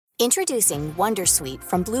Introducing Wondersuite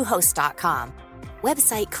from Bluehost.com.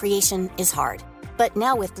 Website creation is hard, but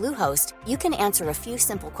now with Bluehost, you can answer a few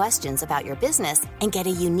simple questions about your business and get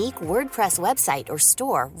a unique WordPress website or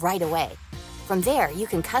store right away. From there, you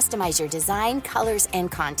can customize your design, colors,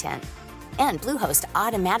 and content. And Bluehost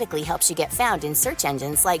automatically helps you get found in search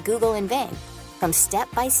engines like Google and Bing. From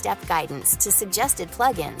step-by-step guidance to suggested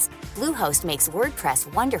plugins, Bluehost makes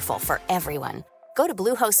WordPress wonderful for everyone. Go to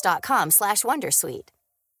bluehost.com/wondersuite.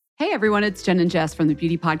 Hey everyone, it's Jen and Jess from the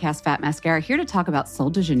beauty podcast Fat Mascara here to talk about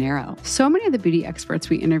Sol de Janeiro. So many of the beauty experts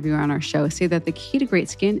we interview on our show say that the key to great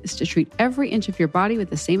skin is to treat every inch of your body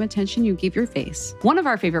with the same attention you give your face. One of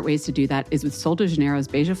our favorite ways to do that is with Sol de Janeiro's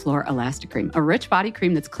Beija Flor Elastic Cream, a rich body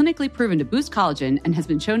cream that's clinically proven to boost collagen and has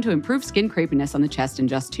been shown to improve skin crepiness on the chest in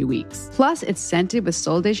just 2 weeks. Plus, it's scented with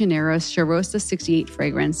Sol de Janeiro's Charosta 68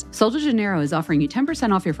 fragrance. Sol de Janeiro is offering you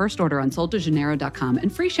 10% off your first order on soldejaneiro.com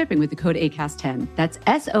and free shipping with the code ACAST10. That's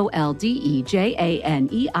SOLDEJANEIRO,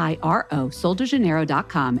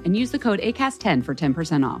 soldejaneiro.com, and use the code ACAST10 for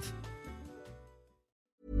 10% off.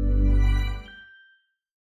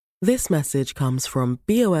 This message comes from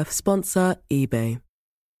BOF sponsor eBay.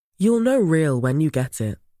 You'll know real when you get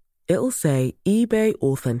it. It'll say eBay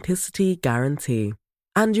Authenticity Guarantee.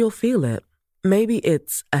 And you'll feel it. Maybe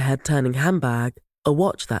it's a head-turning handbag, a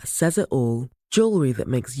watch that says it all, jewelry that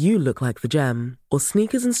makes you look like the gem, or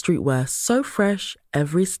sneakers and streetwear so fresh,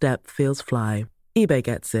 every step feels fly. eBay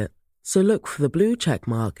gets it. So look for the blue check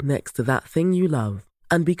mark next to that thing you love,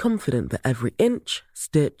 and be confident that every inch,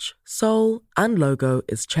 stitch, sole, and logo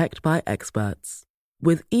is checked by experts.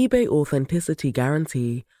 With eBay Authenticity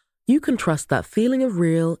Guarantee, you can trust that feeling of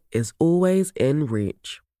real is always in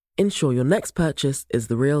reach. Ensure your next purchase is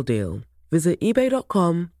the real deal. Visit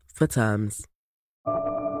ebay.com for terms.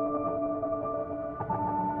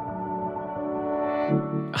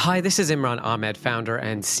 Hi, this is Imran Ahmed, founder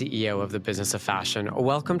and CEO of the Business of Fashion.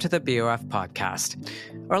 Welcome to the BOF podcast.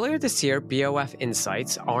 Earlier this year, BOF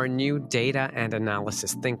Insights, our new data and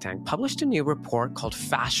analysis think tank, published a new report called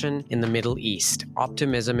Fashion in the Middle East,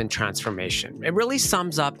 Optimism and Transformation. It really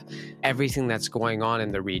sums up everything that's going on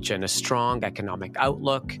in the region: a strong economic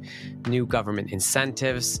outlook, new government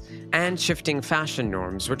incentives, and shifting fashion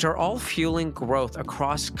norms, which are all fueling growth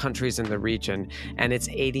across countries in the region and its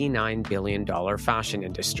 $89 billion fashion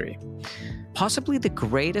industry. Possibly the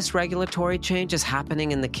greatest regulatory change is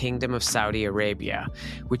happening in the Kingdom of Saudi Arabia,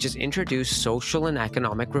 which has introduced social and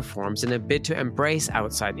economic reforms in a bid to embrace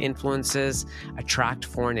outside influences, attract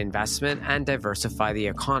foreign investment, and diversify the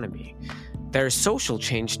economy. There's social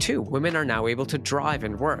change too. Women are now able to drive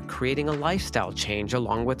and work, creating a lifestyle change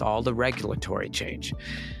along with all the regulatory change.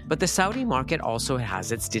 But the Saudi market also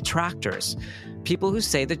has its detractors. People who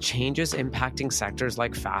say the changes impacting sectors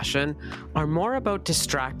like fashion are more about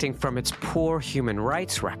distracting from its poor human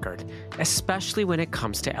rights record, especially when it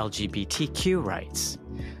comes to LGBTQ rights.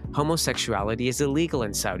 Homosexuality is illegal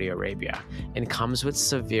in Saudi Arabia and comes with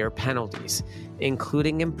severe penalties,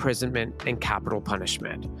 including imprisonment and capital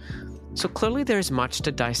punishment. So clearly there's much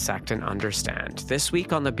to dissect and understand. This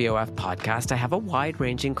week on the BOF podcast, I have a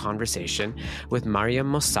wide-ranging conversation with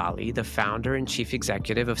Mariam Moussali, the founder and chief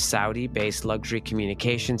executive of Saudi-based luxury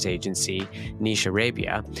communications agency Niche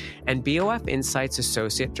Arabia, and BOF Insights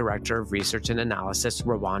Associate Director of Research and Analysis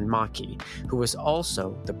Rawan Maki, who was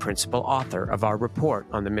also the principal author of our report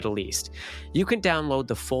on the Middle East. You can download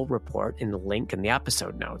the full report in the link in the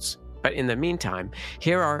episode notes. But in the meantime,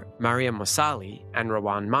 here are Mariam Moussali and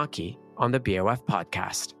Rawan Maki on the BOF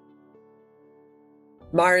podcast.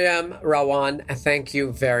 Mariam, Rawan, thank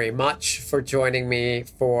you very much for joining me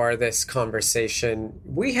for this conversation.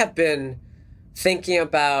 We have been thinking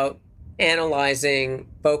about analyzing,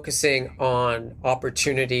 focusing on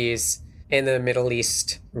opportunities in the Middle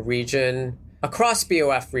East region across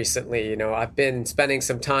BOF recently. I've been spending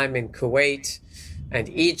some time in Kuwait and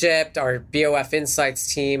Egypt. Our BOF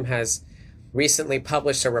Insights team has recently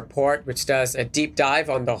published a report which does a deep dive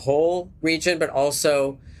on the whole region, but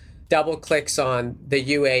also double clicks on the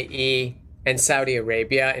UAE and Saudi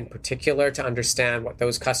Arabia in particular to understand what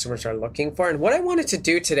those customers are looking for. And what I wanted to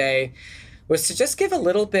do today was to just give a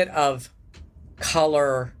little bit of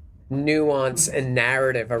color, nuance, and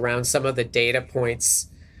narrative around some of the data points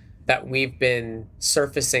that we've been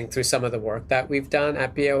surfacing through some of the work that we've done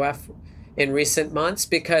at BOF in recent months,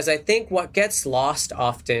 because I think what gets lost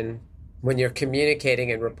often when you're communicating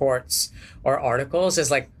in reports or articles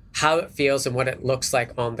is like how it feels and what it looks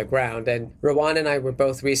like on the ground. And Rawan and I were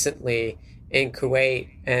both recently in Kuwait.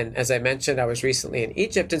 And as I mentioned, I was recently in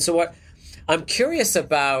Egypt. And so what I'm curious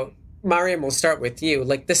about, Mariam, we'll start with you,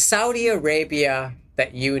 like the Saudi Arabia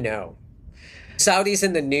that you know. Saudi's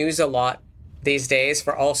in the news a lot these days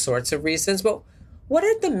for all sorts of reasons. But what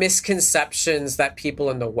are the misconceptions that people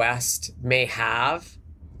in the West may have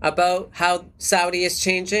about how Saudi is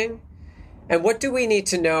changing? And what do we need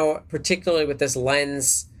to know, particularly with this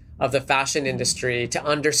lens of the fashion industry, to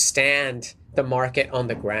understand the market on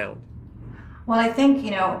the ground? Well, I think,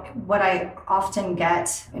 what I often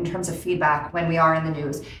get in terms of feedback when we are in the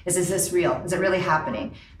news is this real? Is it really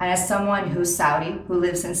happening? And as someone who's Saudi, who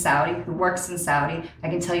lives in Saudi, who works in Saudi, I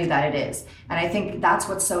can tell you that it is. And I think that's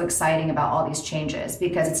what's so exciting about all these changes,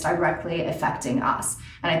 because it's directly affecting us.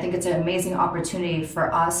 And I think it's an amazing opportunity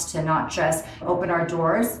for us to not just open our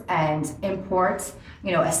doors and import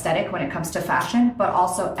aesthetic when it comes to fashion, but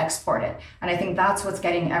also export it. And I think that's what's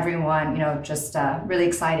getting everyone, just really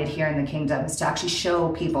excited here in the kingdom, is to actually show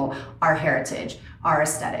people our heritage, our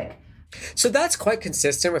aesthetic. So that's quite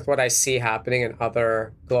consistent with what I see happening in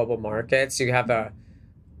other global markets. You have a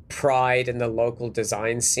pride in the local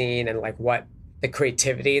design scene and like what the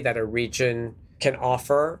creativity that a region can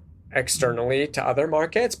offer externally to other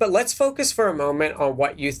markets. But let's focus for a moment on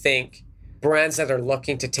what you think brands that are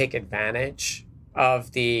looking to take advantage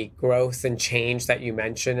of the growth and change that you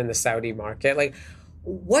mentioned in the Saudi market. Like,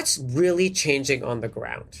 what's really changing on the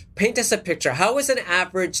ground? Paint us a picture. How is an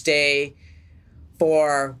average day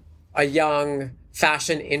for a young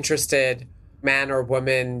fashion-interested man or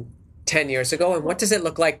woman 10 years ago, and what does it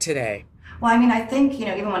look like today? Well, I think,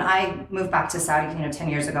 even when I moved back to Saudi, 10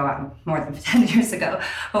 years ago, more than 10 years ago,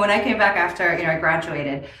 but when I came back after, I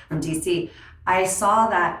graduated from DC, I saw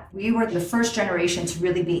that we were the first generation to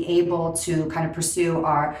really be able to kind of pursue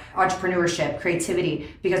our entrepreneurship,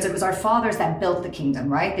 creativity, because it was our fathers that built the kingdom,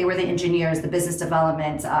 right? They were the engineers, the business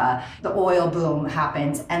development, the oil boom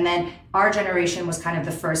happened. And then our generation was kind of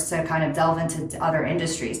the first to kind of delve into other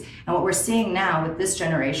industries. And what we're seeing now with this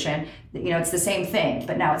generation, it's the same thing,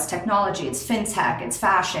 but now it's technology, it's fintech, it's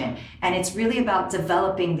fashion, and it's really about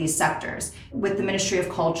developing these sectors. With the Ministry of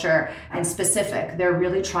Culture and specific, they're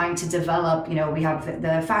really trying to develop, we have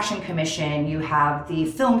the Fashion Commission, you have the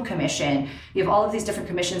Film Commission, you have all of these different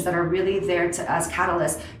commissions that are really there as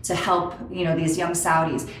catalysts to help, these young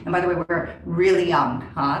Saudis. And by the way, we're really young,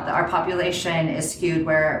 Our population is skewed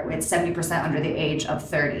where it's 70% under the age of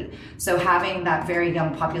 30. So having that very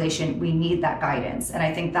young population, we need that guidance. And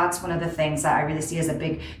I think that's one of the things that I really see as a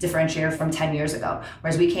big differentiator from 10 years ago.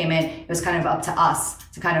 Whereas we came in, it was kind of up to us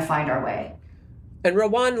to kind of find our way. And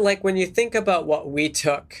Rawan, like when you think about what we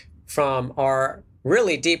took from our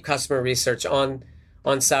really deep customer research on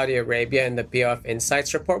Saudi Arabia and the BOF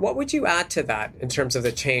Insights report, what would you add to that in terms of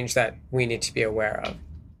the change that we need to be aware of?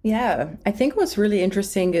 Yeah, I think what's really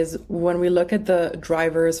interesting is when we look at the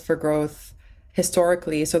drivers for growth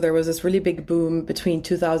historically. So there was this really big boom between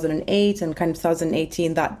 2008 and kind of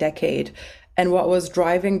 2018, that decade. And what was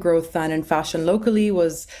driving growth then in fashion locally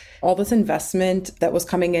was all this investment that was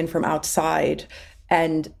coming in from outside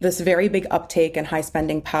and this very big uptake and high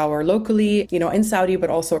spending power locally, in Saudi, but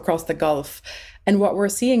also across the Gulf. And what we're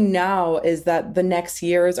seeing now is that the next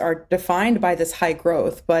years are defined by this high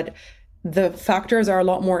growth, but the factors are a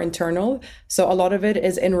lot more internal. So a lot of it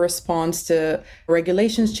is in response to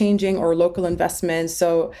regulations changing or local investments.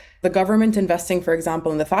 So the government investing, for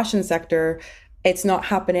example, in the fashion sector, it's not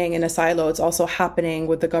happening in a silo. It's also happening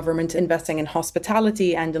with the government investing in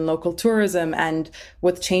hospitality and in local tourism and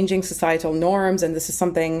with changing societal norms. And this is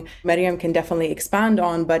something Mariam can definitely expand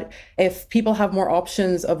on. But if people have more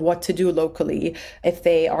options of what to do locally, if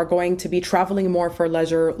they are going to be traveling more for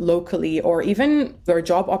leisure locally, or even their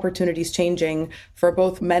job opportunities changing for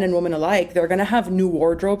both men and women alike, they're going to have new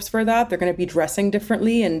wardrobes for that. They're going to be dressing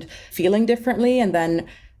differently and feeling differently. And then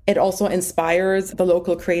it also inspires the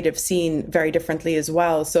local creative scene very differently as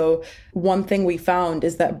well. So one thing we found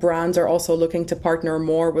is that brands are also looking to partner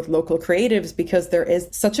more with local creatives because there is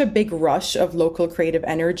such a big rush of local creative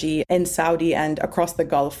energy in Saudi and across the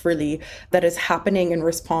Gulf, really, that is happening in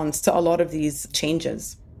response to a lot of these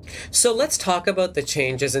changes. So let's talk about the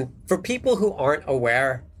changes. And for people who aren't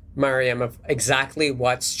aware, Mariam, of exactly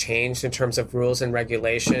what's changed in terms of rules and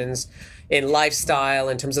regulations, in lifestyle,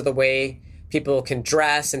 in terms of the way people can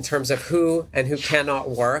dress, in terms of who and who cannot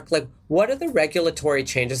work. Like, what are the regulatory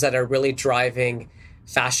changes that are really driving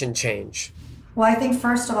fashion change? Well, I think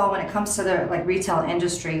first of all, when it comes to the retail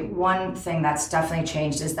industry, one thing that's definitely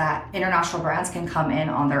changed is that international brands can come in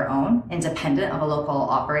on their own, independent of a local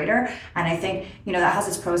operator. And I think, that has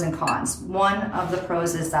its pros and cons. One of the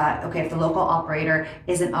pros is that, okay, if the local operator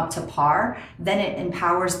isn't up to par, then it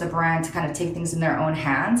empowers the brand to kind of take things in their own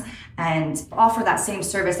hands and offer that same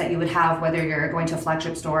service that you would have whether you're going to a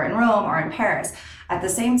flagship store in Rome or in Paris. At the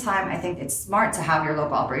same time, I think it's smart to have your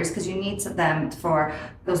local operators because you need them for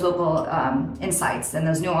those local insights and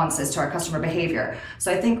those nuances to our customer behavior.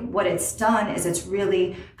 So I think what it's done is it's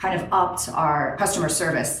really kind of upped our customer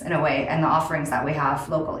service in a way and the offerings that we have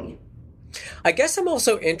locally. I guess I'm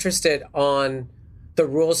also interested on the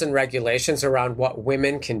rules and regulations around what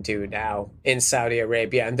women can do now in Saudi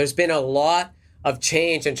Arabia. And there's been a lot of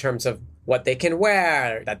change in terms of what they can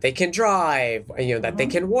wear, that they can drive, that they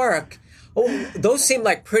can work. Oh, those seem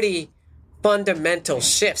like pretty fundamental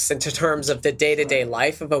shifts into terms of the day-to-day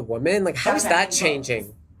life of a woman. Like, how is that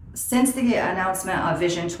changing? Since the announcement of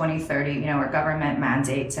Vision 2030, our government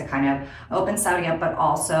mandate to kind of open Saudi up, but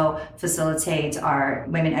also facilitate our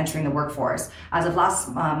women entering the workforce. As of last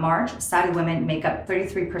March, Saudi women make up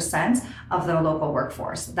 33% of the local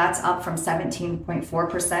workforce. That's up from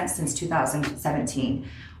 17.4% since 2017.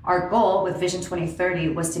 Our goal with Vision 2030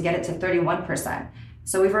 was to get it to 31%.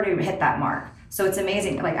 So we've already hit that mark. So it's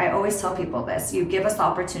amazing. Like, I always tell people this, you give us the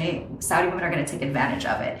opportunity, Saudi women are going to take advantage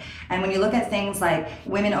of it. And when you look at things like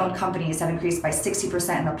women-owned companies have increased by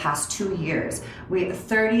 60% in the past 2 years.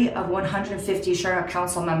 30 of 150 Shura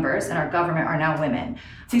Council members in our government are now women.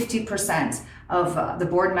 50% of the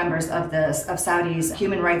board members of Saudi's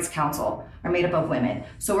Human Rights Council are made up of women.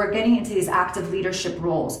 So we're getting into these active leadership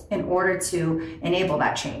roles in order to enable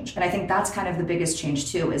that change. And I think that's kind of the biggest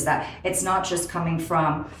change too, is that it's not just coming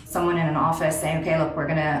from someone in an office saying, okay, look, we're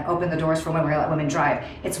gonna open the doors for women, we're gonna let women drive.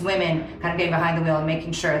 It's women kind of getting behind the wheel and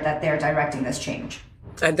making sure that they're directing this change.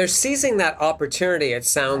 And they're seizing that opportunity, it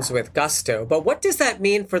sounds, with gusto. But what does that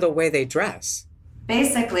mean for the way they dress?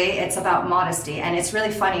 Basically, it's about modesty. And it's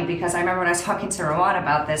really funny because I remember when I was talking to Rowan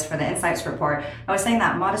about this for the Insights report, I was saying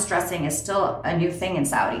that modest dressing is still a new thing in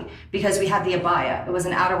Saudi because we had the abaya. It was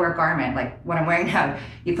an outerwear garment, like what I'm wearing now.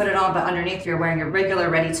 You put it on, but underneath you're wearing your regular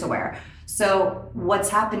ready to wear. So what's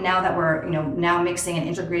happened now that we're now mixing and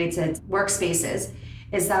integrated workspaces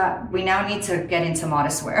is that we now need to get into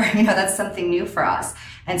modest wear. That's something new for us.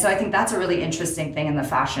 And so I think that's a really interesting thing in the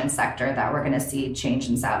fashion sector that we're going to see change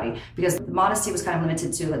in Saudi, because modesty was kind of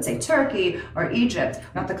limited to, let's say, Turkey or Egypt,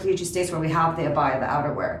 not the Khaleesi states where we have the abaya, the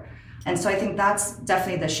outerwear. And so I think that's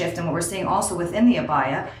definitely the shift. And what we're seeing also within the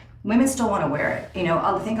abaya, women still want to wear it.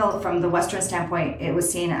 I think from the Western standpoint, it was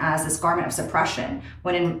seen as this garment of suppression,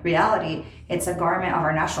 when in reality, it's a garment of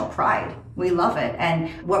our national pride. We love it. And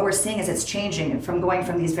what we're seeing is it's changing from going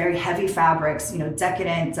from these very heavy fabrics,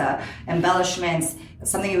 decadent embellishments,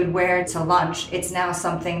 something you would wear to lunch. It's now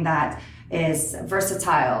something that is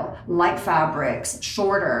versatile, light fabrics,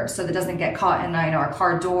 shorter, so that it doesn't get caught in our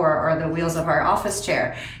car door or the wheels of our office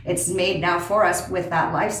chair. It's made now for us with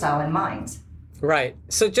that lifestyle in mind. Right.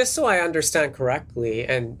 So just so I understand correctly,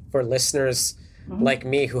 and for listeners like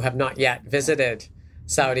me who have not yet visited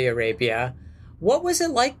Saudi Arabia, what was it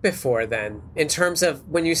like before then, in terms of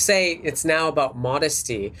when you say it's now about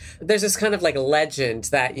modesty? There's this kind of like legend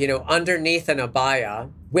that, underneath an abaya,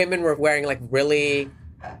 women were wearing like really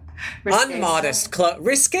unmodest,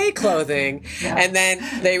 risque clothing. Yeah. And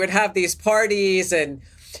then they would have these parties, and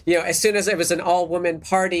as soon as it was an all-woman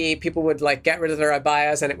party, people would like get rid of their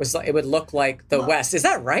abayas, and it would look like the West. Is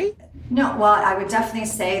that right? No, well, I would definitely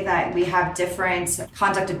say that we have different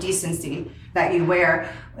conduct of decency that you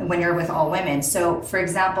wear when you're with all women. So, for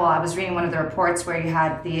example, I was reading one of the reports where you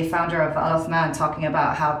had the founder of Al Uthman talking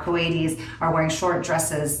about how Kuwaitis are wearing short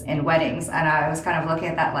dresses in weddings, and I was kind of looking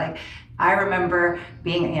at that like, I remember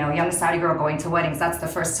being, a young Saudi girl going to weddings. That's the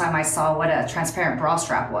first time I saw what a transparent bra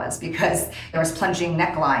strap was, because there was plunging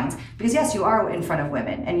necklines. Because yes, you are in front of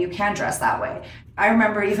women and you can dress that way. I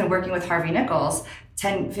remember even working with Harvey Nichols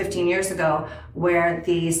 10, 15 years ago, where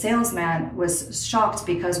the salesman was shocked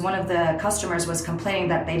because one of the customers was complaining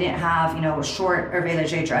that they didn't have, short or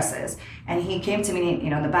vélégé dresses. And he came to me,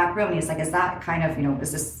 in the back room, and he's like, is that kind of,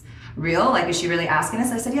 is this real? Like, is she really asking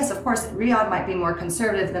us? I said, yes, of course. Riyadh might be more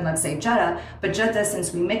conservative than, let's say, Jeddah, but Jeddah,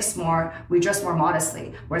 since we mix more, we dress more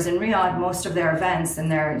modestly. Whereas in Riyadh, most of their events and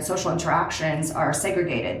their social interactions are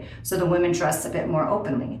segregated, so the women dress a bit more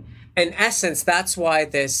openly. In essence, that's why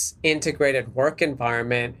this integrated work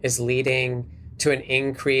environment is leading to an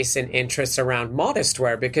increase in interest around modest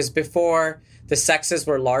wear, because before the sexes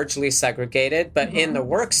were largely segregated, but in the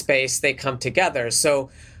workspace, they come together. So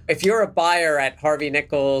if you're a buyer at Harvey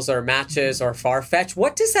Nichols or Matches or Farfetch,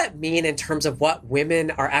 what does that mean in terms of what women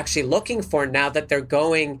are actually looking for now that they're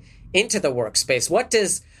going into the workspace? What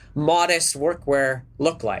does modest workwear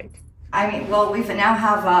look like? I mean, well, we now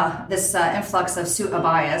have this influx of suit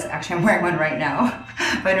abayas. Actually, I'm wearing one right now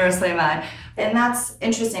by Noor Sulaiman. And that's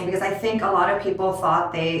interesting because I think a lot of people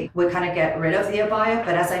thought they would kind of get rid of the abaya.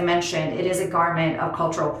 But as I mentioned, it is a garment of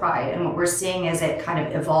cultural pride. And what we're seeing is it kind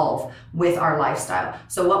of evolve with our lifestyle.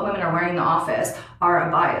 So what women are wearing in the office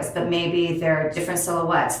are abayas, but maybe they're different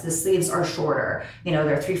silhouettes. The sleeves are shorter. You know,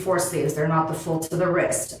 they're 3/4 sleeves. They're not the full to the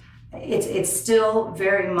wrist. It's still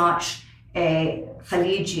very much a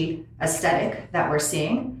Khaliji aesthetic that we're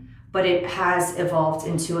seeing, but it has evolved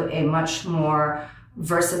into a much more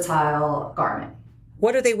versatile garment.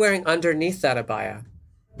 What are they wearing underneath that abaya?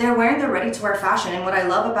 They're wearing the ready-to-wear fashion. And what I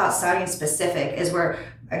love about Saudi in specific is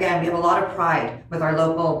again, we have a lot of pride with our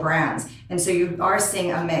local brands. And so you are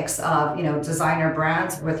seeing a mix of, designer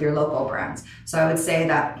brands with your local brands. So I would say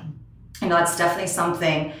that, that's definitely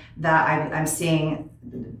something that I'm seeing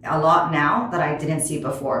a lot now that I didn't see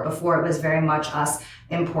before. Before it was very much us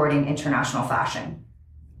importing international fashion.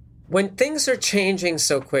 When things are changing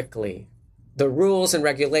so quickly, the rules and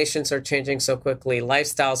regulations are changing so quickly,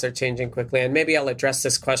 lifestyles are changing quickly, and maybe I'll address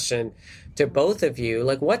this question to both of you.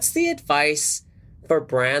 Like, what's the advice for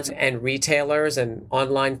brands and retailers and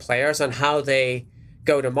online players on how they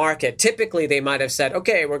go to market? Typically, they might have said,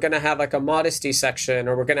 okay, we're going to have like a modesty section,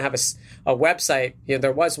 or we're going to have a website.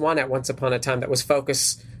 There was one at once upon a time that was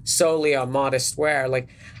focused solely on modest wear. Like,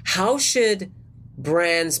 how should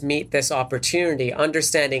brands meet this opportunity,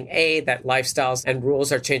 understanding A, that lifestyles and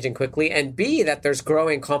rules are changing quickly, and B, that there's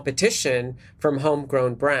growing competition from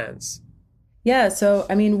homegrown brands? Yeah, so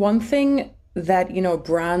I mean, one thing that,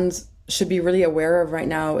 brands should be really aware of right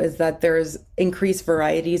now is that there's increased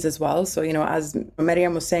varieties as well. So, as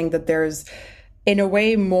Mariam was saying, that there's in a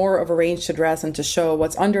way more of a range to dress and to show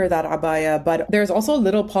what's under that abaya, but there's also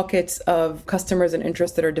little pockets of customers and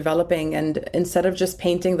interests that are developing. And instead of just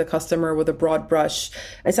painting the customer with a broad brush,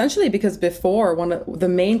 essentially, because before, one of the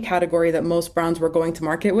main category that most brands were going to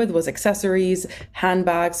market with was accessories,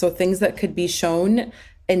 handbags, so things that could be shown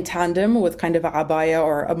in tandem with kind of a abaya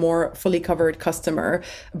or a more fully covered customer.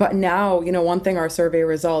 But now, one thing our survey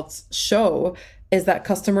results show is that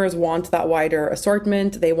customers want that wider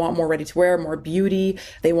assortment. They want more ready to wear, more beauty.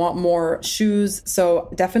 They want more shoes.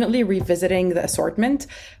 So definitely revisiting the assortment,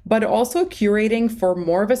 but also curating for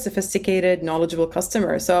more of a sophisticated, knowledgeable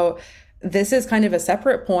customer. So this is kind of a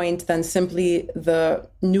separate point than simply the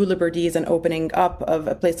new liberties and opening up of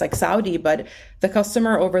a place like Saudi. But the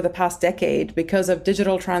customer over the past decade, because of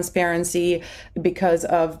digital transparency, because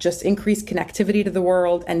of just increased connectivity to the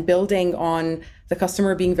world and building on the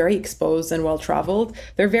customer being very exposed and well-traveled,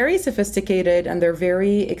 they're very sophisticated and they're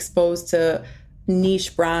very exposed to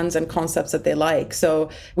niche brands and concepts that they like. So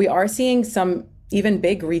we are seeing some even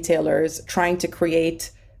big retailers trying to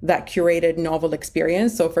create that curated novel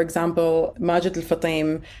experience. So for example, Majid Al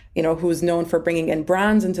Fatim, who's known for bringing in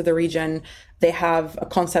brands into the region, they have a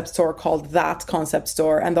concept store called That Concept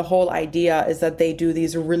Store. And the whole idea is that they do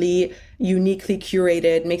these really uniquely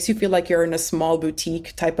curated, makes you feel like you're in a small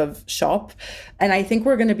boutique type of shop. And I think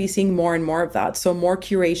we're going to be seeing more and more of that. So more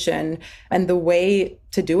curation, and the way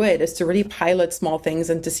to do it is to really pilot small things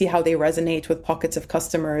and to see how they resonate with pockets of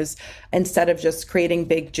customers instead of just creating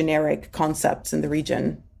big generic concepts in the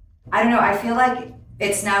region. I don't know. I feel like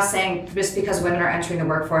it's now saying just because women are entering the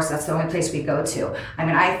workforce, that's the only place we go to. I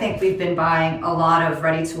mean, I think we've been buying a lot of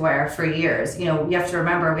ready-to-wear for years. You have to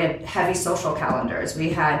remember we had heavy social calendars. We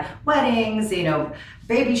had weddings,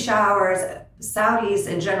 baby showers. Saudis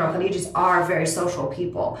in general, Khalijis are very social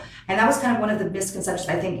people. And that was kind of one of the misconceptions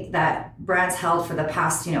I think that brands held for the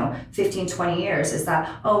past, 15, 20 years is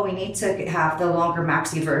that, we need to have the longer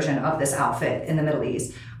maxi version of this outfit in the Middle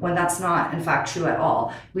East, when that's not in fact true at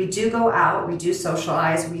all. We do go out, we do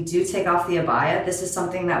socialize, we do take off the abaya. This is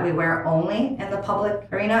something that we wear only in the public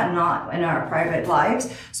arena and not in our private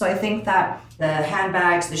lives. So I think that the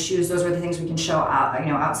handbags, the shoes, those are the things we can show out,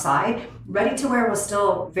 outside. Ready to wear was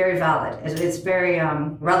still very valid. It's very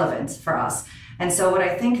relevant for us. And so what I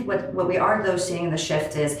think what we are though seeing in the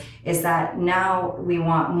shift is that now we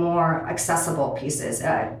want more accessible pieces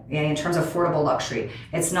in terms of affordable luxury.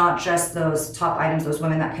 It's not just those top items, those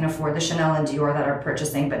women that can afford the Chanel and Dior that are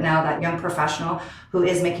purchasing, but now that young professional who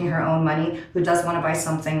is making her own money, who does want to buy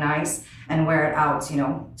something nice and wear it out,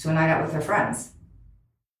 to a night out with her friends.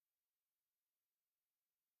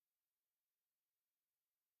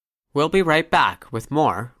 We'll be right back with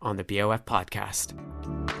more on the BOF podcast.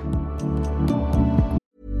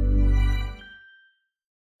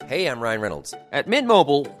 Hey, I'm Ryan Reynolds. At Mint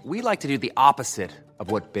Mobile, we like to do the opposite of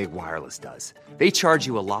what Big Wireless does. They charge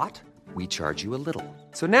you a lot, we charge you a little.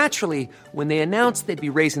 So naturally, when they announced they'd be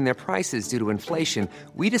raising their prices due to inflation,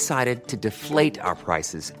 we decided to deflate our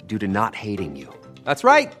prices due to not hating you. That's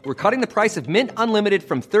right. We're cutting the price of Mint Unlimited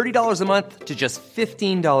from $30 a month to just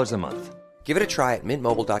 $15 a month. Give it a try at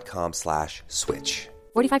mintmobile.com/switch.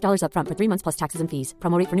 $45 up front for 3 months plus taxes and fees.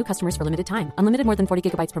 Promo rate for new customers for limited time. Unlimited more than 40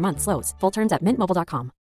 gigabytes per month. Slows full terms at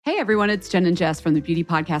mintmobile.com. Hey everyone, it's Jen and Jess from the beauty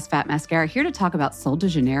podcast Fat Mascara here to talk about Sol de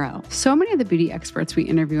Janeiro. So many of the beauty experts we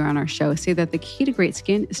interview on our show say that the key to great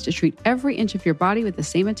skin is to treat every inch of your body with the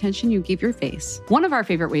same attention you give your face. One of our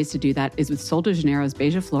favorite ways to do that is with Sol de Janeiro's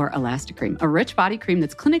Beija Flor Elastic Cream, a rich body cream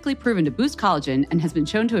that's clinically proven to boost collagen and has been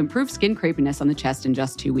shown to improve skin crepiness on the chest in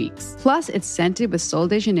just 2 weeks. Plus, it's scented with Sol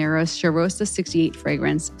de Janeiro's Charosta 68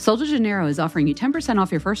 fragrance. Sol de Janeiro is offering you 10% off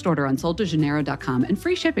your first order on soldejaneiro.com and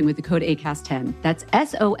free shipping with the code ACAST10. That's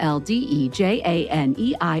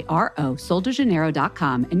SOLDEJANEIRO,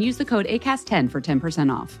 soldejaneiro.com, and use the code ACAST10 for 10%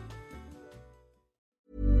 off.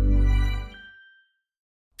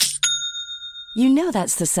 You know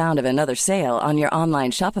that's the sound of another sale on your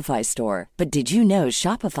online Shopify store. But did you know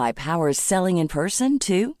Shopify powers selling in person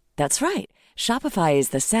too? That's right. Shopify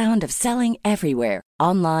is the sound of selling everywhere.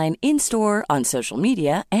 Online, in-store, on social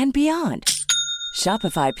media, and beyond.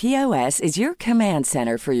 Shopify POS is your command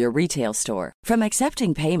center for your retail store. From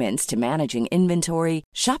accepting payments to managing inventory,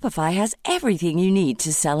 Shopify has everything you need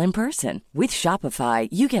to sell in person. With Shopify,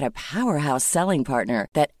 you get a powerhouse selling partner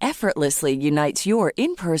that effortlessly unites your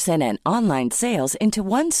in-person and online sales into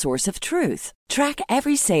one source of truth. Track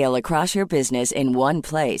every sale across your business in one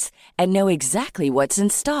place and know exactly what's in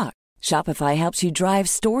stock. Shopify helps you drive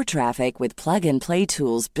store traffic with plug-and-play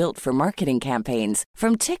tools built for marketing campaigns,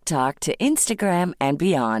 from TikTok to Instagram and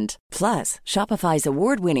beyond. Plus, Shopify's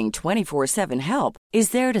award-winning 24/7 help is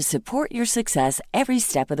there to support your success every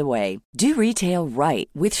step of the way. Do retail right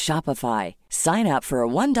with Shopify. Sign up for a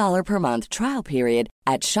 $1 per month trial period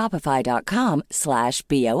at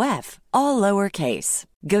shopify.com/BOF, all lowercase.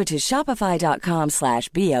 Go to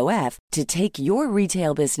shopify.com/BOF to take your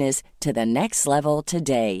retail business to the next level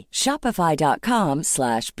today.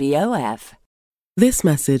 Shopify.com/BOF. This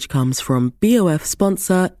message comes from BOF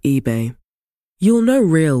sponsor eBay. You'll know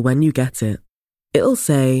real when you get it. It'll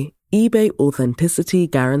say eBay Authenticity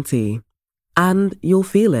Guarantee. And you'll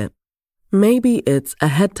feel it. Maybe it's a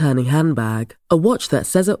head-turning handbag, a watch that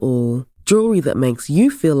says it all, jewelry that makes you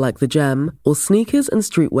feel like the gem, or sneakers and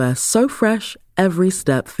streetwear so fresh every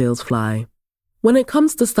step feels fly. When it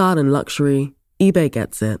comes to style and luxury, eBay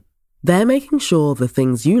gets it. They're making sure the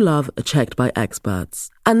things you love are checked by experts.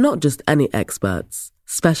 And not just any experts,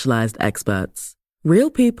 specialized experts. Real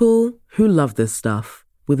people who love this stuff,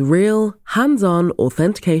 with real, hands-on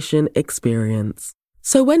authentication experience.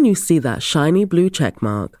 So when you see that shiny blue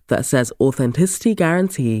checkmark that says Authenticity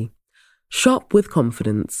Guarantee, shop with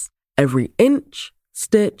confidence. Every inch,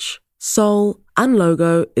 stitch, sole, and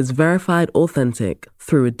logo is verified authentic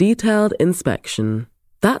through a detailed inspection.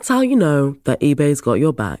 That's how you know that eBay's got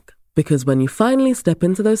your back. Because when you finally step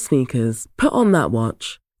into those sneakers, put on that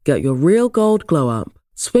watch, get your real gold glow up,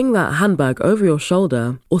 swing that handbag over your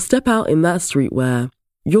shoulder, or step out in that streetwear,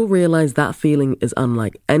 you'll realize that feeling is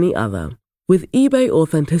unlike any other. With eBay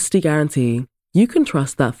Authenticity Guarantee, you can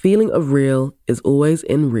trust that feeling of real is always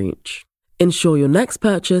in reach. Ensure your next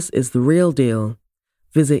purchase is the real deal.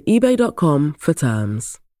 Visit ebay.com for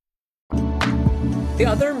terms. The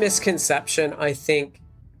other misconception I think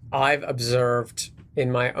I've observed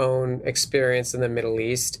in my own experience in the Middle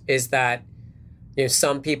East is that, you know,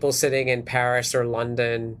 some people sitting in Paris or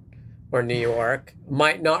London or New York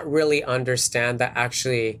might not really understand that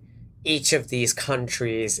actually each of these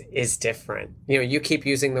countries is different. You know, you keep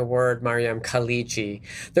using the word, Mariam, Khaliji.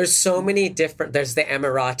 There's so many different, there's the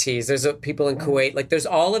Emiratis, there's people in Kuwait, like there's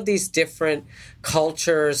all of these different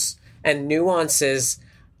cultures and nuances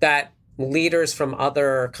that leaders from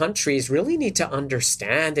other countries really need to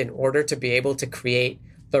understand in order to be able to create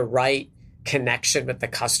the right connection with the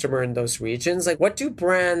customer in those regions. Like, what do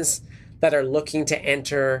brands that are looking to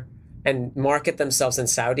enter and market themselves in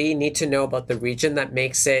Saudi need to know about the region that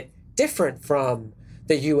makes it different from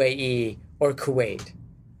the UAE or Kuwait?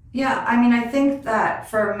 Yeah, I mean, I think that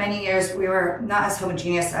for many years we were not as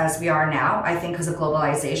homogeneous as we are now. I think because of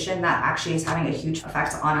globalization, that actually is having a huge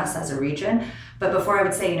effect on us as a region. But before, I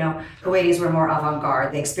would say, Kuwaitis were more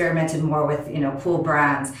avant-garde. They experimented more with, cool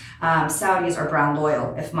brands. Saudis are brand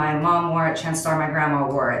loyal. If my mom wore it, chances are my grandma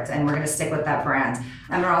wore it, and we're going to stick with that brand.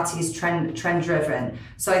 Emiratis, trend driven.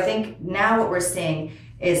 So I think now what we're seeing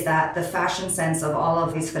is that the fashion sense of all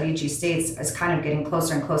of these Khaliji states is kind of getting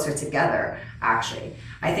closer and closer together, actually.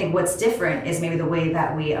 I think what's different is maybe the way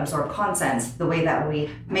that we absorb content, the way that we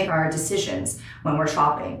make our decisions when we're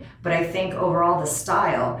shopping. But I think overall the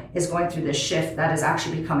style is going through this shift that is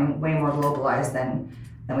actually becoming way more globalized than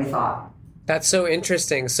we thought. That's so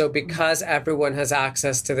interesting. So because everyone has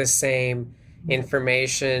access to the same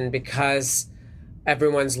information, because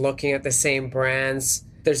everyone's looking at the same brands,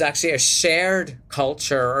 there's actually a shared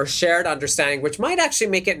culture or shared understanding, which might actually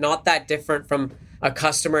make it not that different from a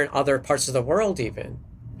customer in other parts of the world even.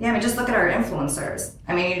 Yeah, I mean, just look at our influencers.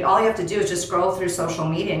 I mean, all you have to do is just scroll through social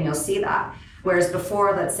media and you'll see that. Whereas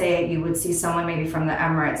before, let's say you would see someone maybe from the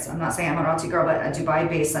Emirates, I'm not saying Emirati girl, but a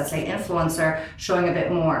Dubai-based, let's say, influencer showing a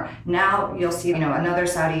bit more. Now you'll see, another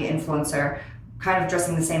Saudi influencer kind of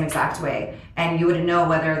dressing the same exact way. And you wouldn't know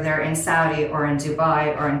whether they're in Saudi or in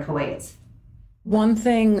Dubai or in Kuwait. One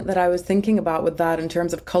thing that I was thinking about with that in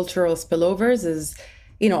terms of cultural spillovers is,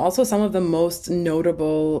 also some of the most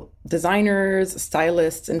notable designers,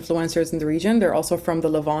 stylists, influencers in the region, they're also from the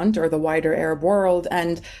Levant or the wider Arab world.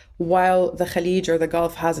 And while the Khalij or the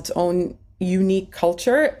Gulf has its own unique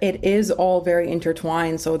culture, it is all very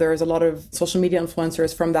intertwined. So there's a lot of social media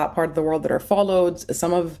influencers from that part of the world that are followed,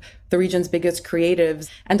 some of the region's biggest creatives,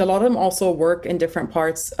 and a lot of them also work in different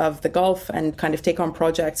parts of the Gulf and kind of take on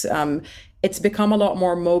projects. It's become a lot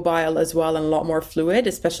more mobile as well and a lot more fluid,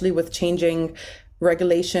 especially with changing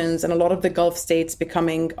regulations and a lot of the Gulf states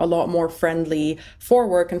becoming a lot more friendly for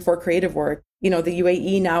work and for creative work. The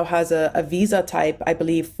UAE now has a visa type, I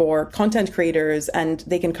believe, for content creators, and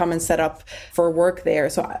they can come and set up for work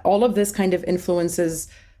there. So all of this kind of influences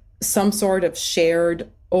some sort of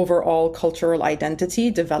shared overall cultural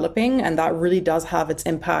identity developing, and that really does have its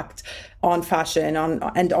impact on fashion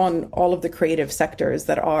and on all of the creative sectors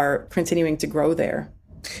that are continuing to grow there.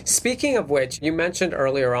 Speaking of which, you mentioned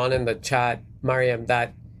earlier on in the chat, Mariam,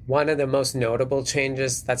 that one of the most notable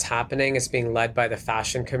changes that's happening is being led by the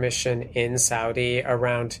Fashion Commission in Saudi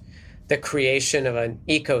around the creation of an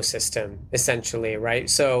ecosystem, essentially, right?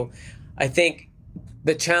 So I think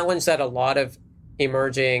the challenge that a lot of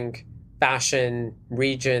emerging fashion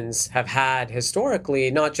regions have had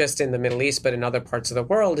historically, not just in the Middle East, but in other parts of the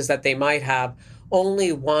world, is that they might have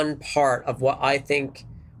only one part of what I think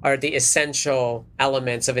are the essential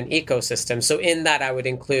elements of an ecosystem. So in that, I would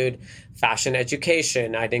include fashion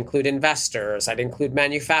education, I'd include investors, I'd include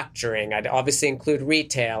manufacturing, I'd obviously include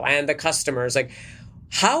retail and the customers. Like,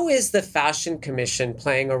 how is the Fashion Commission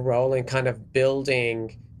playing a role in kind of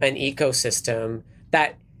building an ecosystem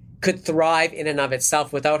that could thrive in and of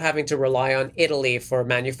itself without having to rely on Italy for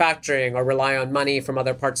manufacturing or rely on money from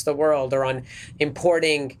other parts of the world or on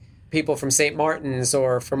importing people from St. Martin's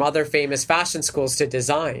or from other famous fashion schools to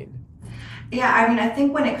design? Yeah, I mean, I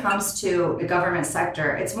think when it comes to the government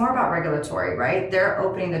sector, it's more about regulatory, right? They're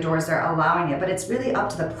opening the doors, they're allowing it, but it's really up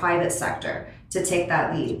to the private sector to take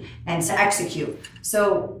that lead and to execute.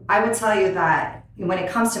 So I would tell you that when it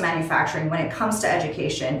comes to manufacturing, when it comes to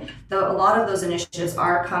education, a lot of those initiatives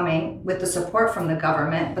are coming with the support from the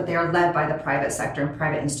government, but they are led by the private sector and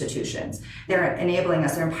private institutions. They're enabling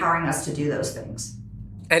us, they're empowering us to do those things.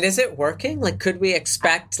 And is it working? Like, could we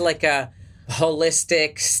expect like a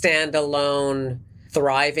holistic, standalone,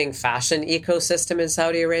 thriving fashion ecosystem in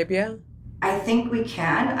Saudi Arabia? I think we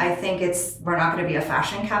can. I think we're not going to be a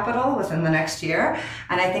fashion capital within the next year.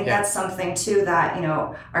 And I think that's something too that,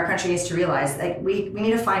 our country needs to realize. Like we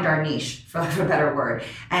need to find our niche, for lack of a better word.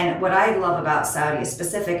 And what I love about Saudi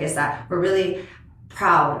specific is that we're really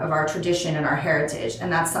proud of our tradition and our heritage. And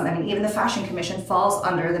that's something, even the Fashion Commission falls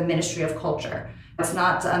under the Ministry of Culture. It's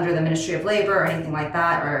not under the Ministry of Labor or anything like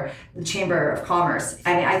that, or the Chamber of Commerce.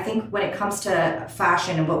 I mean, I think when it comes to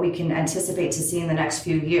fashion and what we can anticipate to see in the next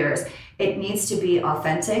few years, it needs to be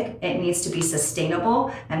authentic, it needs to be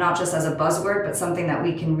sustainable, and not just as a buzzword, but something that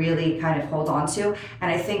we can really kind of hold on to.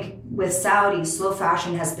 And I think with Saudi, slow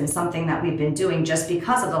fashion has been something that we've been doing just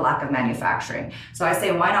because of the lack of manufacturing. So I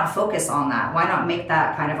say, why not focus on that? Why not make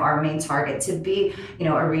that kind of our main target to be,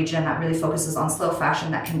 a region that really focuses on slow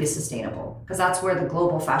fashion that can be sustainable? Because that's where the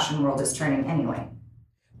global fashion world is turning anyway.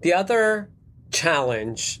 The other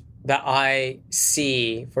challenge that I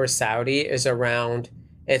see for Saudi is around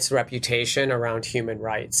its reputation around human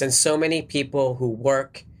rights. And so many people who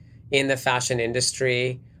work in the fashion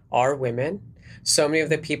industry are women. So many of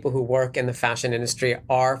the people who work in the fashion industry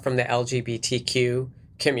are from the LGBTQ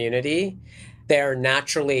community. They're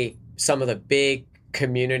naturally some of the big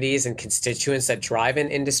communities and constituents that drive an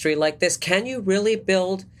industry like this. Can you really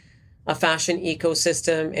build a fashion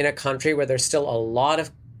ecosystem in a country where there's still a lot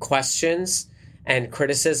of questions and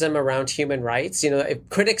criticism around human rights. If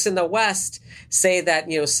critics in the West say that,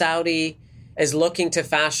 Saudi is looking to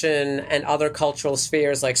fashion and other cultural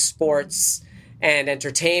spheres like sports and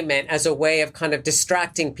entertainment as a way of kind of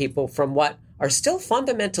distracting people from what are still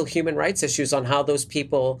fundamental human rights issues on how those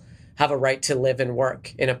people have a right to live and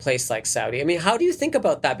work in a place like Saudi. I mean, how do you think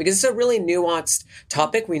about that? Because it's a really nuanced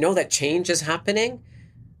topic. We know that change is happening,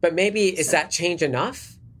 but maybe is that change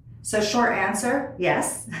enough? So short answer,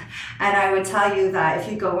 yes. And I would tell you that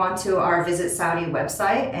if you go onto our Visit Saudi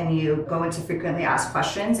website and you go into frequently asked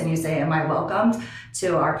questions and you say, am I welcomed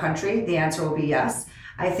to our country? The answer will be yes.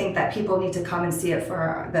 I think that people need to come and see it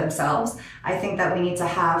for themselves. I think that we need to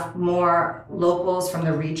have more locals from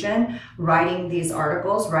the region writing these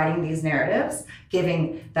articles, writing these narratives,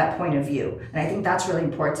 giving that point of view. And I think that's really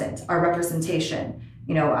important, our representation,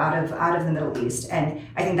 out of the Middle East. And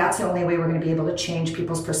I think that's the only way we're going to be able to change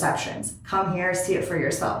people's perceptions. Come here, see it for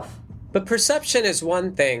yourself. But perception is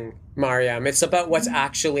one thing, Mariam. It's about what's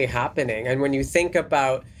actually happening. And when you think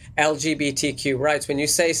about LGBTQ rights, when you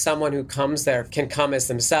say someone who comes there can come as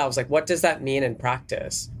themselves, like what does that mean in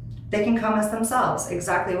practice? They can come as themselves,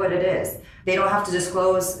 exactly what it is. They don't have to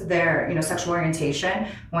disclose their, sexual orientation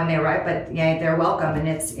when they arrive, but yeah, they're welcome. And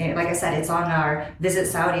it's, like I said, it's on our Visit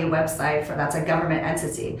Saudi website. That's a government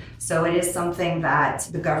entity. So it is something that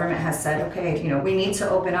the government has said, okay, we need to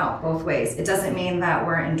open up both ways. It doesn't mean that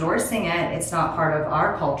we're endorsing it. It's not part of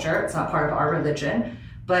our culture. It's not part of our religion.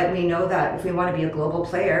 But we know that if we want to be a global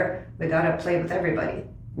player, we got to play with everybody.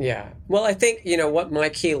 Yeah. Well, I think, what my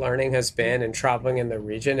key learning has been in traveling in the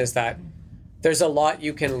region is that there's a lot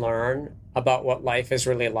you can learn about what life is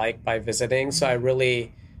really like by visiting. So I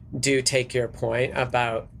really do take your point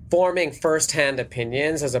about forming firsthand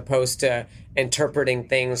opinions as opposed to interpreting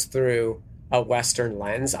things through a Western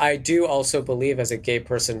lens. I do also believe as a gay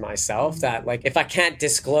person myself that if I can't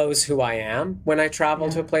disclose who I am when I travel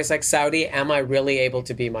to a place like Saudi, am I really able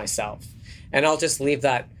to be myself? And I'll just leave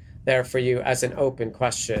that there for you as an open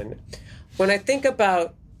question. When I think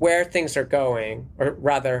about where things are going, or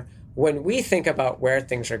rather, when we think about where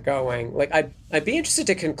things are going, I'd be interested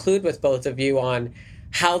to conclude with both of you on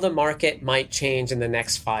how the market might change in the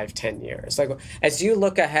next 5-10 years. As you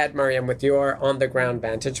look ahead, Mariam, with your on-the-ground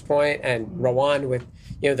vantage point, and Rawan with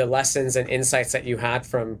the lessons and insights that you had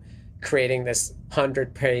from creating this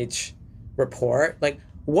 100-page report,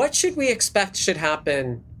 what should we expect should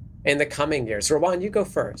happen in the coming years? Rawan, you go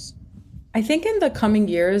first. I think in the coming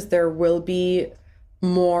years, there will be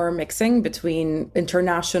more mixing between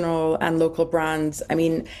international and local brands. I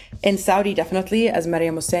mean, in Saudi, definitely, as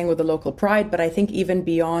Mariam was saying, with the local pride, but I think even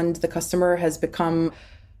beyond, the customer has become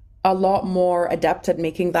a lot more adept at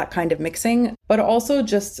making that kind of mixing, but also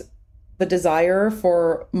just the desire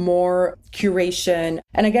for more curation.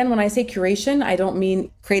 And again, when I say curation, I don't mean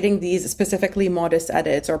creating these specifically modest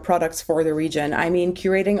edits or products for the region. I mean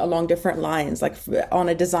curating along different lines, like on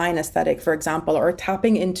a design aesthetic, for example, or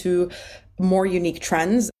tapping into more unique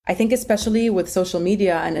trends. I think especially with social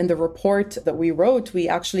media, and in the report that we wrote, we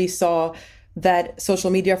actually saw that social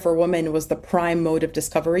media for women was the prime mode of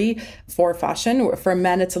discovery for fashion. For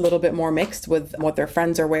men, it's a little bit more mixed with what their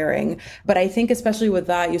friends are wearing. But I think especially with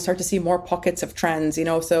that, you start to see more pockets of trends,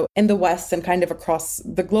 so in the West and kind of across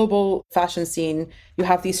the global fashion scene, you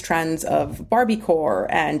have these trends of Barbiecore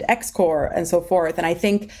and X-core and so forth. And I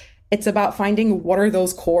think it's about finding what are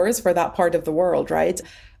those cores for that part of the world, right?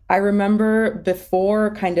 I remember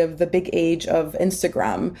before kind of the big age of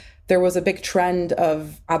Instagram, there was a big trend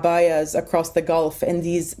of abayas across the Gulf in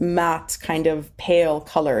these matte kind of pale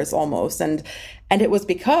colors almost. And it was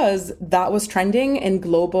because that was trending in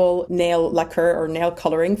global nail lacquer or nail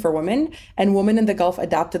coloring for women, and women in the Gulf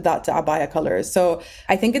adapted that to abaya colors. So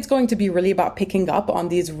I think it's going to be really about picking up on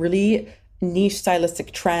these really niche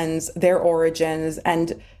stylistic trends, their origins,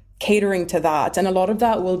 and catering to that. And a lot of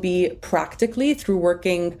that will be practically through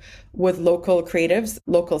working with local creatives,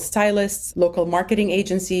 local stylists, local marketing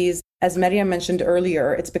agencies. As Mariam mentioned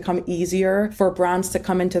earlier, it's become easier for brands to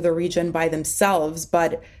come into the region by themselves,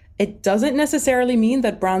 but it doesn't necessarily mean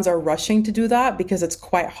that brands are rushing to do that, because it's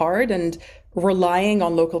quite hard, and relying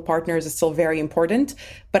on local partners is still very important.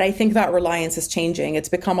 But I think that reliance is changing. It's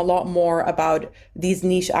become a lot more about these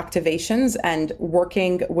niche activations and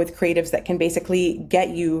working with creatives that can basically get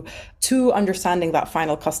you to understanding that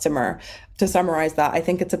final customer. To summarize that, I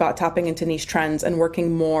think it's about tapping into niche trends and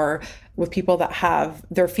working more with people that have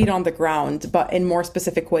their feet on the ground, but in more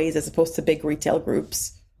specific ways as opposed to big retail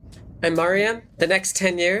groups. And Mariam, the next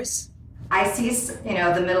 10 years? I see,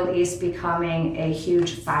 the Middle East becoming a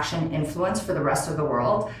huge fashion influence for the rest of the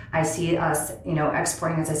world. I see us,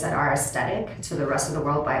 exporting, as I said, our aesthetic to the rest of the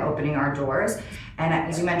world by opening our doors. And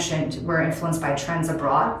as you mentioned, we're influenced by trends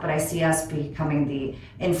abroad, but I see us becoming the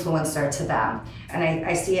influencer to them. And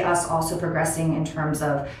I see us also progressing in terms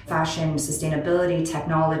of fashion, sustainability,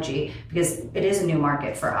 technology, because it is a new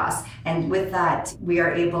market for us. And with that, we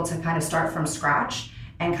are able to kind of start from scratch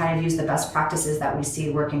and kind of use the best practices that we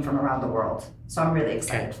see working from around the world. So I'm really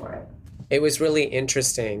excited for it. It was really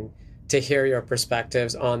interesting to hear your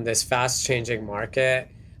perspectives on this fast-changing market.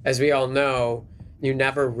 As we all know, you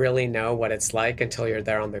never really know what it's like until you're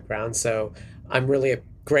there on the ground. So I'm really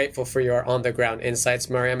grateful for your on-the-ground insights,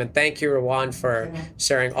 Mariam. And thank you, Rawan, for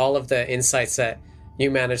sharing all of the insights that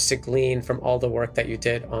you managed to glean from all the work that you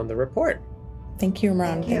did on the report. Thank you,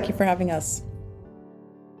 Imran. Thank you for having us.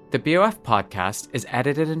 The BOF podcast is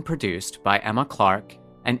edited and produced by Emma Clark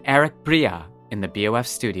and Eric Bria in the BOF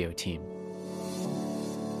studio team.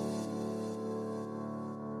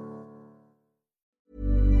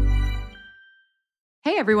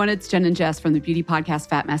 Hey everyone, it's Jen and Jess from the beauty podcast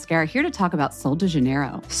Fat Mascara here to talk about Sol de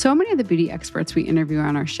Janeiro. So many of the beauty experts we interview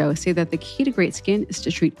on our show say that the key to great skin is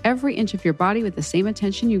to treat every inch of your body with the same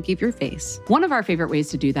attention you give your face. One of our favorite ways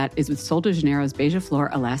to do that is with Sol de Janeiro's Beija Flor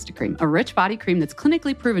Elastic Cream, a rich body cream that's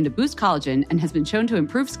clinically proven to boost collagen and has been shown to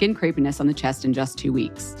improve skin crepiness on the chest in just 2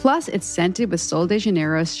 weeks. Plus, it's scented with Sol de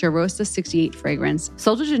Janeiro's Charosta 68 fragrance.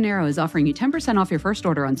 Sol de Janeiro is offering you 10% off your first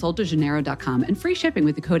order on soldejaneiro.com and free shipping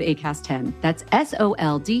with the code ACAST10. That's SOLDEJANEIRO,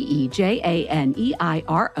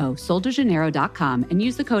 soldejaneiro.com, and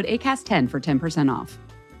use the code ACAST10 for 10% off.